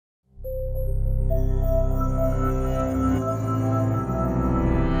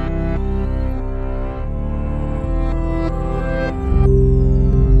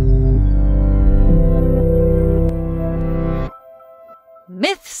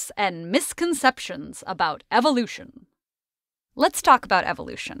myths and misconceptions about evolution. Let's talk about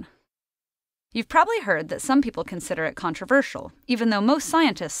evolution. You've probably heard that some people consider it controversial, even though most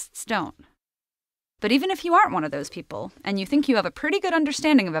scientists don't. But even if you aren't one of those people, and you think you have a pretty good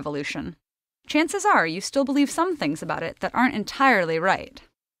understanding of evolution, chances are you still believe some things about it that aren't entirely right.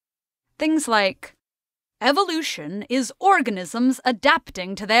 Things like, evolution is organisms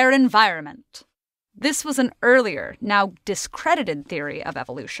adapting to their environment. This was an earlier, now discredited theory of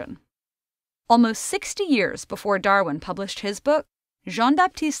evolution. Almost 60 years before Darwin published his book,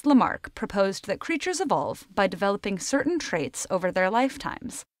 Jean-Baptiste Lamarck proposed that creatures evolve by developing certain traits over their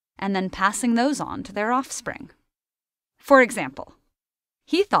lifetimes, and then passing those on to their offspring. For example,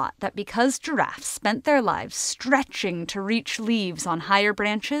 he thought that because giraffes spent their lives stretching to reach leaves on higher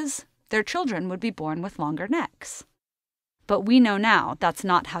branches, their children would be born with longer necks. But we know now that's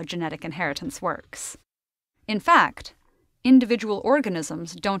not how genetic inheritance works. In fact, individual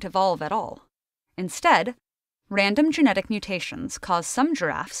organisms don't evolve at all. Instead, random genetic mutations cause some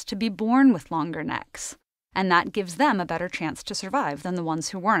giraffes to be born with longer necks, and that gives them a better chance to survive than the ones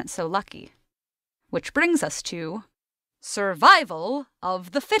who weren't so lucky. Which brings us to survival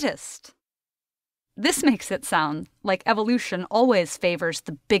of the fittest. This makes it sound like evolution always favors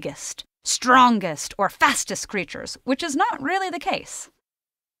the biggest, strongest, or fastest creatures, which is not really the case.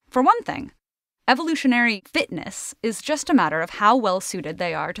 For one thing, evolutionary fitness is just a matter of how well suited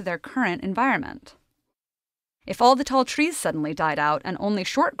they are to their current environment. If all the tall trees suddenly died out and only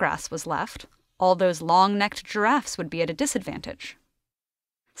short grass was left, all those long-necked giraffes would be at a disadvantage.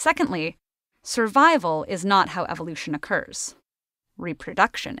 Secondly, survival is not how evolution occurs.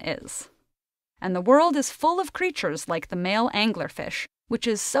 Reproduction is. And the world is full of creatures like the male anglerfish, which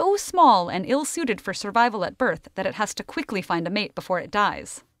is so small and ill-suited for survival at birth that it has to quickly find a mate before it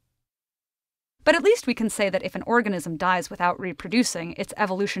dies. But at least we can say that if an organism dies without reproducing, it's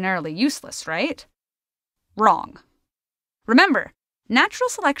evolutionarily useless, right? Wrong. Remember, natural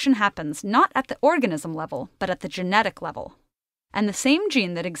selection happens not at the organism level, but at the genetic level. And the same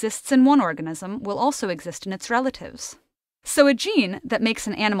gene that exists in one organism will also exist in its relatives. So a gene that makes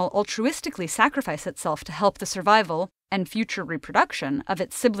an animal altruistically sacrifice itself to help the survival and future reproduction of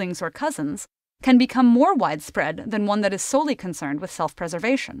its siblings or cousins can become more widespread than one that is solely concerned with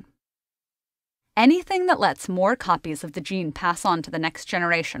self-preservation. Anything that lets more copies of the gene pass on to the next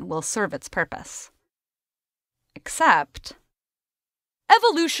generation will serve its purpose. Except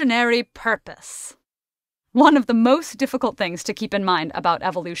evolutionary purpose. One of the most difficult things to keep in mind about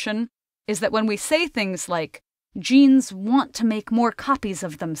evolution is that when we say things like, genes want to make more copies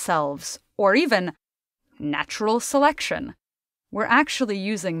of themselves, or even natural selection, we're actually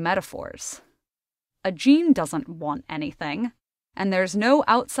using metaphors. A gene doesn't want anything, and there's no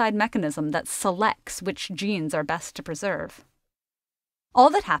outside mechanism that selects which genes are best to preserve. All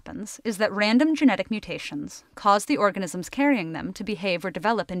that happens is that random genetic mutations cause the organisms carrying them to behave or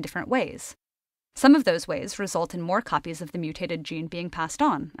develop in different ways. Some of those ways result in more copies of the mutated gene being passed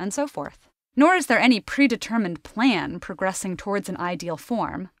on, and so forth. Nor is there any predetermined plan progressing towards an ideal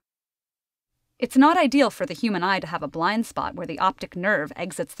form. It's not ideal for the human eye to have a blind spot where the optic nerve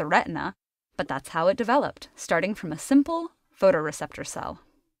exits the retina, but that's how it developed, starting from a simple photoreceptor cell.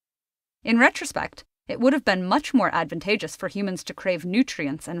 In retrospect, it would have been much more advantageous for humans to crave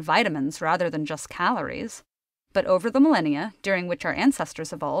nutrients and vitamins rather than just calories. But over the millennia, during which our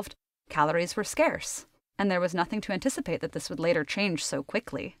ancestors evolved, calories were scarce, and there was nothing to anticipate that this would later change so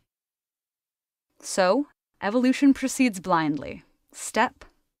quickly. So, evolution proceeds blindly, step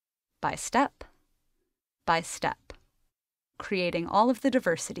by step by step, creating all of the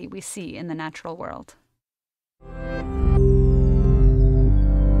diversity we see in the natural world.